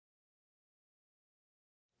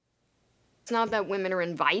It's not that women are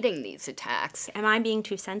inviting these attacks. Am I being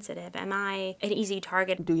too sensitive? Am I an easy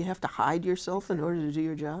target? Do you have to hide yourself in order to do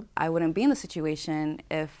your job? I wouldn't be in the situation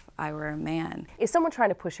if I were a man. Is someone trying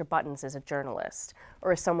to push your buttons as a journalist,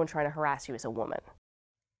 or is someone trying to harass you as a woman?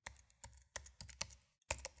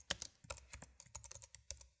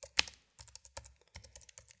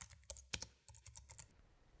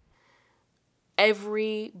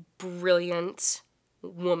 Every brilliant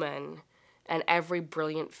woman and every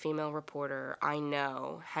brilliant female reporter I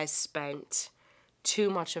know has spent too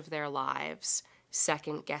much of their lives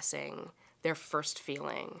second-guessing their first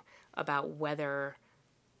feeling about whether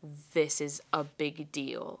this is a big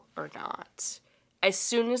deal or not. As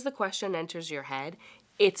soon as the question enters your head,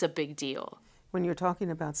 it's a big deal. When you're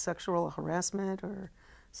talking about sexual harassment or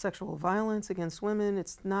sexual violence against women,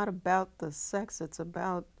 it's not about the sex, it's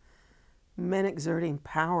about men exerting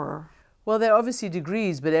power. Well, there are obviously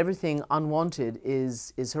degrees, but everything unwanted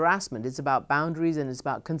is harassment. It's about boundaries and it's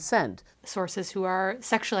about consent. Sources who are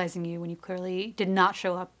sexualizing you when you clearly did not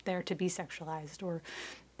show up there to be sexualized, or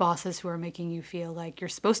bosses who are making you feel like you're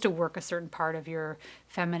supposed to work a certain part of your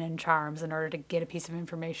feminine charms in order to get a piece of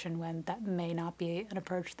information when that may not be an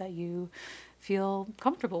approach that you feel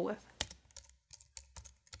comfortable with.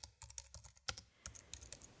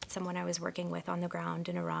 Someone I was working with on the ground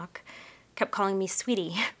in Iraq kept calling me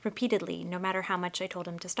sweetie repeatedly, no matter how much I told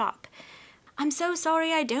him to stop. I'm so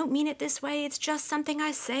sorry, I don't mean it this way. It's just something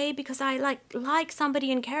I say because I like somebody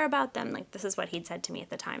and care about them. Like, this is what he'd said to me at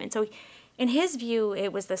the time. And so in his view,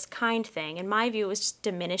 it was this kind thing. In my view, it was just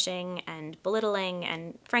diminishing and belittling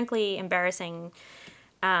and frankly embarrassing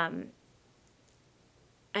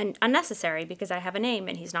and unnecessary because I have a name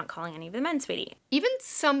and he's not calling any of the men sweetie. Even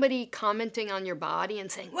somebody commenting on your body and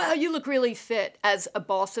saying, wow, you look really fit, as a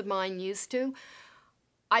boss of mine used to,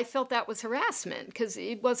 I felt that was harassment because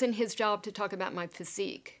it wasn't his job to talk about my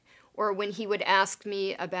physique. Or when he would ask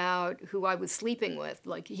me about who I was sleeping with,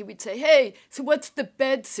 like he would say, hey, so what's the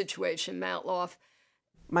bed situation, Matloff?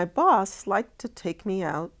 My boss liked to take me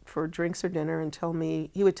out for drinks or dinner and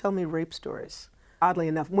he would tell me rape stories. Oddly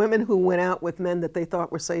enough, women who went out with men that they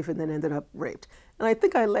thought were safe and then ended up raped. And I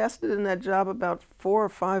think I lasted in that job about 4 or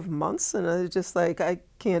 5 months, and I was just like, I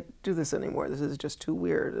can't do this anymore. This is just too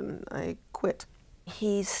weird, and I quit.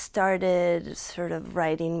 He started sort of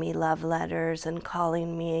writing me love letters and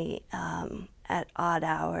calling me at odd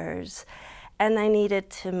hours. And I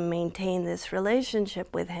needed to maintain this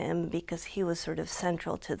relationship with him because he was sort of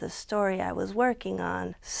central to the story I was working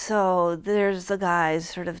on. So there's the guys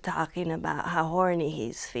sort of talking about how horny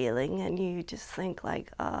he's feeling, and you just think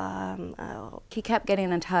like, oh. He kept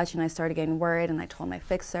getting in touch and I started getting worried, and I told my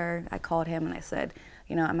fixer, I called him and I said,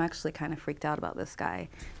 you know, I'm actually kind of freaked out about this guy.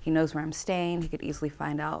 He knows where I'm staying, he could easily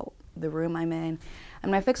find out the room I'm in.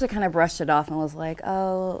 And my fixer kind of brushed it off and was like,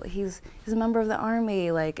 oh, he's a member of the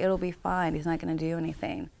army, like, it'll be fine, he's not gonna do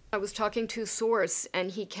anything. I was talking to a source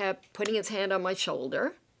and he kept putting his hand on my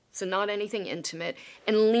shoulder, so not anything intimate,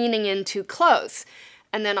 and leaning in too close.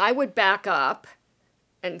 And then I would back up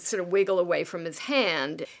and sort of wiggle away from his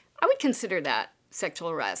hand. I would consider that sexual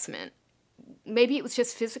harassment. Maybe it was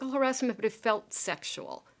just physical harassment, but it felt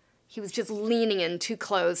sexual. He was just leaning in too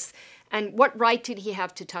close, and what right did he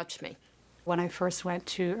have to touch me? When I first went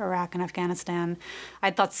to Iraq and Afghanistan,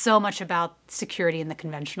 I thought so much about security in the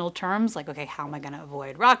conventional terms, like, okay, how am I going to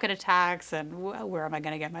avoid rocket attacks, and where am I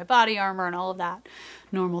going to get my body armor, and all of that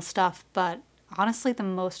normal stuff. But honestly, the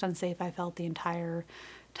most unsafe I felt the entire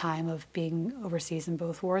time of being overseas in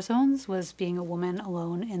both war zones was being a woman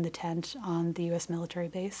alone in the tent on the U.S. military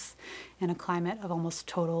base in a climate of almost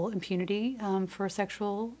total impunity for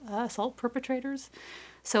sexual assault perpetrators.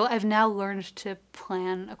 So I've now learned to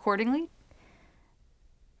plan accordingly.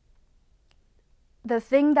 The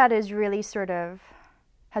thing that is really sort of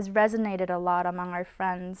has resonated a lot among our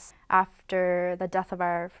friends after the death of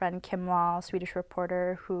our friend Kim Wall, Swedish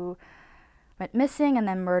reporter who went missing and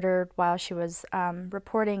then murdered while she was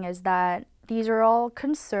reporting, is that these are all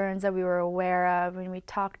concerns that we were aware of when we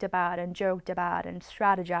talked about and joked about and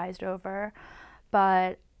strategized over.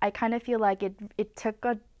 But I kind of feel like it took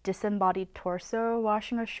a disembodied torso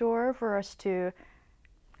washing ashore for us to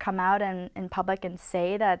come out and in public and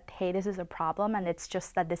say that, hey, this is a problem, and it's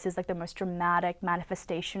just that this is like the most dramatic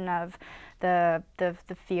manifestation of the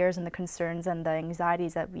fears and the concerns and the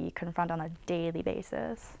anxieties that we confront on a daily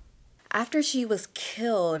basis. After she was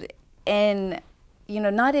killed in, you know,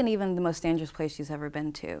 not in even the most dangerous place she's ever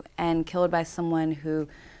been to, and killed by someone who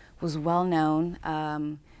was well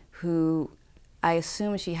known, who I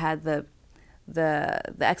assume she had the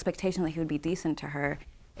expectation that he would be decent to her,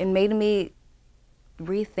 it made me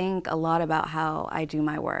rethink a lot about how I do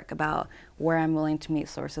my work, about where I'm willing to meet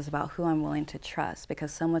sources, about who I'm willing to trust,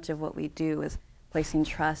 because so much of what we do is placing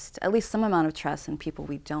trust, at least some amount of trust, in people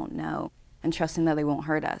we don't know, and trusting that they won't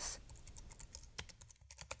hurt us.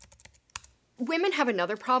 Women have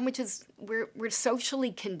another problem, which is we're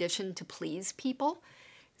socially conditioned to please people.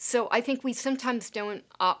 So I think we sometimes don't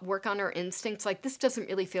work on our instincts, like this doesn't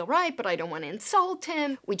really feel right, but I don't want to insult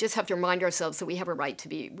him. We just have to remind ourselves that we have a right to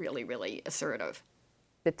be really, really assertive.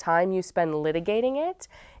 The time you spend litigating it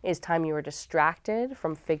is time you are distracted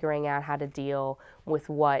from figuring out how to deal with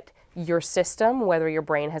what your system, whether your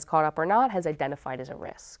brain has caught up or not, has identified as a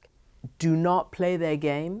risk. Do not play their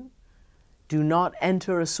game. Do not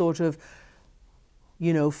enter a sort of,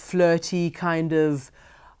 you know, flirty kind of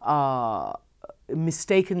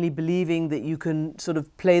mistakenly believing that you can sort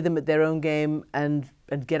of play them at their own game and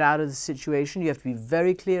get out of the situation. You have to be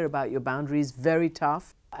very clear about your boundaries, very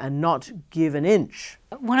tough, and not give an inch.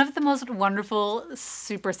 One of the most wonderful,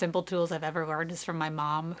 super simple tools I've ever learned is from my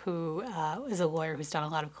mom, who is a lawyer who's done a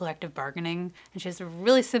lot of collective bargaining. And she has a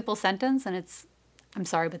really simple sentence, and it's, "I'm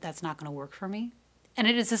sorry, but that's not going to work for me." And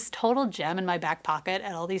it is this total gem in my back pocket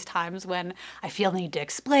at all these times when I feel the need to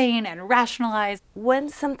explain and rationalize. When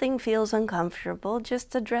something feels uncomfortable,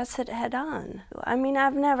 just address it head on. I mean,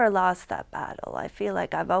 I've never lost that battle. I feel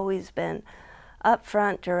like I've always been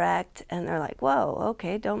upfront, direct, and they're like, whoa,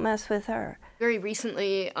 okay, don't mess with her. Very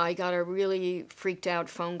recently, I got a really freaked out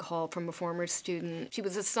phone call from a former student. She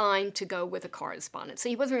was assigned to go with a correspondent. So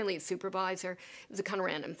he wasn't really a supervisor. It was a kind of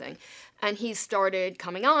random thing. And he started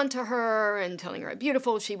coming on to her and telling her how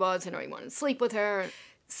beautiful she was and how he wanted to sleep with her.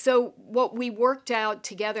 So what we worked out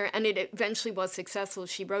together, and it eventually was successful,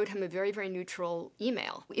 she wrote him a very, very neutral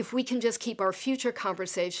email. If we can just keep our future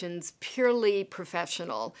conversations purely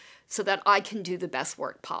professional so that I can do the best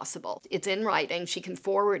work possible. It's in writing, she can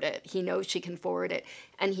forward it, he knows she can forward it,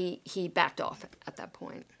 and he backed off at that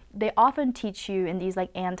point. They often teach you in these like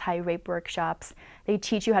anti-rape workshops, they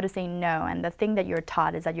teach you how to say no, and the thing that you're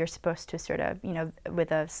taught is that you're supposed to sort of, you know,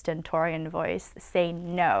 with a stentorian voice, say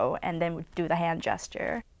no and then do the hand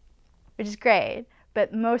gesture, which is great,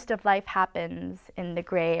 but most of life happens in the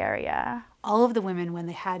gray area. All of the women, when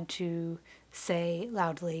they had to say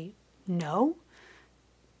loudly no,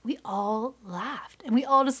 we all laughed and we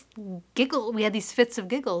all just giggled. We had these fits of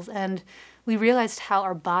giggles, and we realized how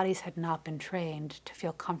our bodies had not been trained to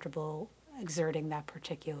feel comfortable exerting that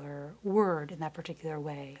particular word in that particular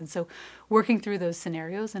way. And so working through those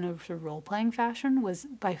scenarios in a sort of role-playing fashion was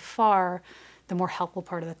by far the more helpful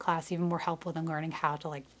part of the class, even more helpful than learning how to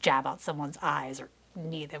like jab out someone's eyes or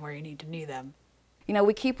knee them where you need to knee them. You know,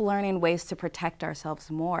 we keep learning ways to protect ourselves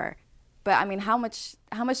more. But I mean, how much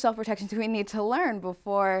self-protection do we need to learn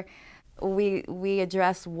before we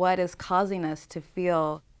address what is causing us to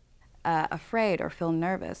feel afraid or feel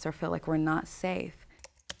nervous or feel like we're not safe?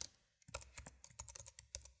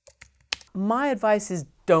 My advice is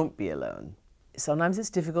don't be alone. Sometimes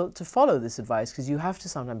it's difficult to follow this advice because you have to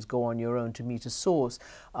sometimes go on your own to meet a source.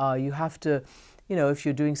 You have to, you know, if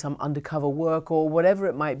you're doing some undercover work or whatever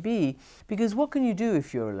it might be, because what can you do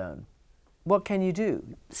if you're alone? What can you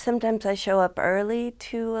do? Sometimes I show up early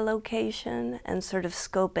to a location and sort of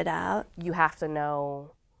scope it out. You have to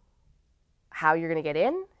know how you're going to get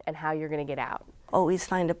in and how you're going to get out. Always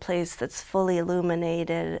find a place that's fully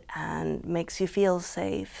illuminated and makes you feel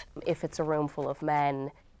safe. If it's a room full of men,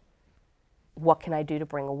 what can I do to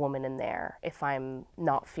bring a woman in there if I'm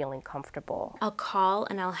not feeling comfortable? I'll call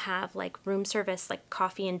and I'll have like room service, like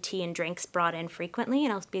coffee and tea and drinks brought in frequently,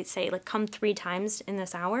 and I'll say like come 3 times in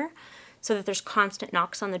this hour, so that there's constant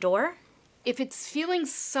knocks on the door. If it's feeling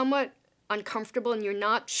somewhat uncomfortable and you're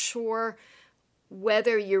not sure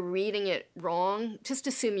whether you're reading it wrong, just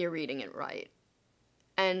assume you're reading it right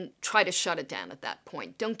and try to shut it down at that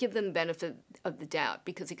point. Don't give them the benefit of the doubt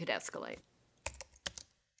because it could escalate.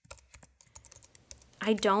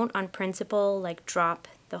 I don't, on principle, like drop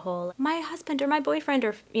the whole my husband or my boyfriend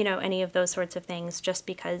or, you know, any of those sorts of things just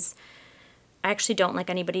because I actually don't like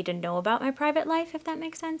anybody to know about my private life, if that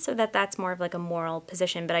makes sense. So that's more of like a moral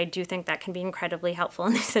position, but I do think that can be incredibly helpful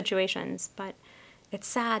in these situations. But it's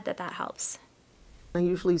sad that that helps. I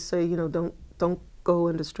usually say, you know, don't go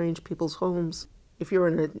into strange people's homes. If you're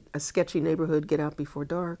in a sketchy neighborhood, get out before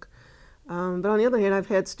dark. But on the other hand, I've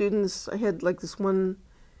had students, I had like this one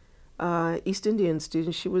East Indian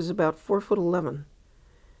student, she was about 4'11".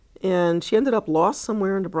 And she ended up lost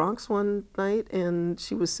somewhere in the Bronx one night, and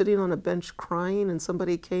she was sitting on a bench crying, and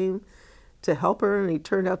somebody came to help her, and he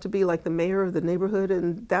turned out to be like the mayor of the neighborhood,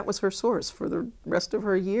 and that was her source for the rest of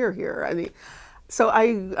her year here. I mean, so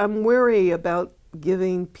I'm wary about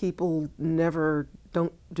giving people never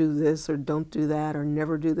don't do this or don't do that or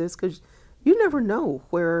never do this, because you never know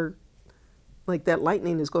where, like, that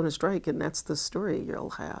lightning is going to strike, and that's the story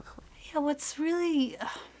you'll have. Yeah, what's really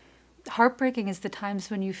heartbreaking is the times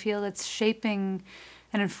when you feel it's shaping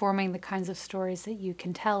and informing the kinds of stories that you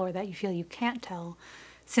can tell or that you feel you can't tell,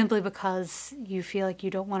 simply because you feel like you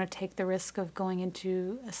don't want to take the risk of going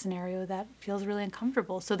into a scenario that feels really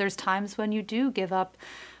uncomfortable. So there's times when you do give up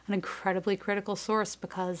an incredibly critical source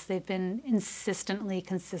because they've been consistently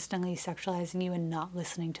sexualizing you and not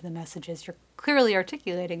listening to the messages you're clearly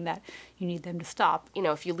articulating that you need them to stop. You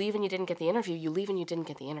know, if you leave and you didn't get the interview, you leave and you didn't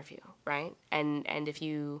get the interview, right? And if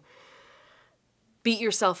you beat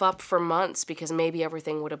yourself up for months because maybe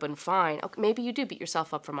everything would have been fine. Okay, maybe you do beat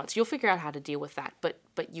yourself up for months. You'll figure out how to deal with that. But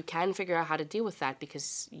you can figure out how to deal with that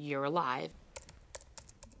because you're alive.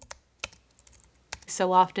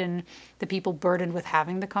 So often the people burdened with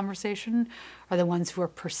having the conversation are the ones who are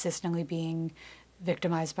persistently being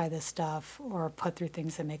victimized by this stuff or put through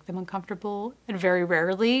things that make them uncomfortable. And very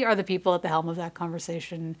rarely are the people at the helm of that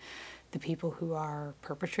conversation the people who are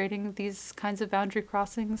perpetrating these kinds of boundary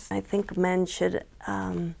crossings. I think men should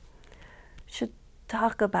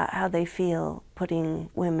talk about how they feel putting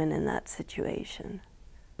women in that situation.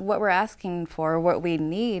 What we're asking for, what we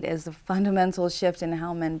need, is a fundamental shift in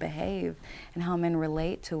how men behave and how men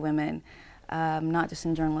relate to women, not just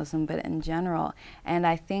in journalism, but in general. And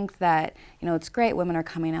I think that, you know, it's great women are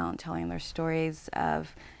coming out and telling their stories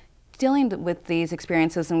of dealing with these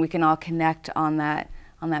experiences, and we can all connect on that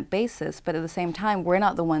basis, but at the same time, we're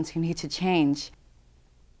not the ones who need to change.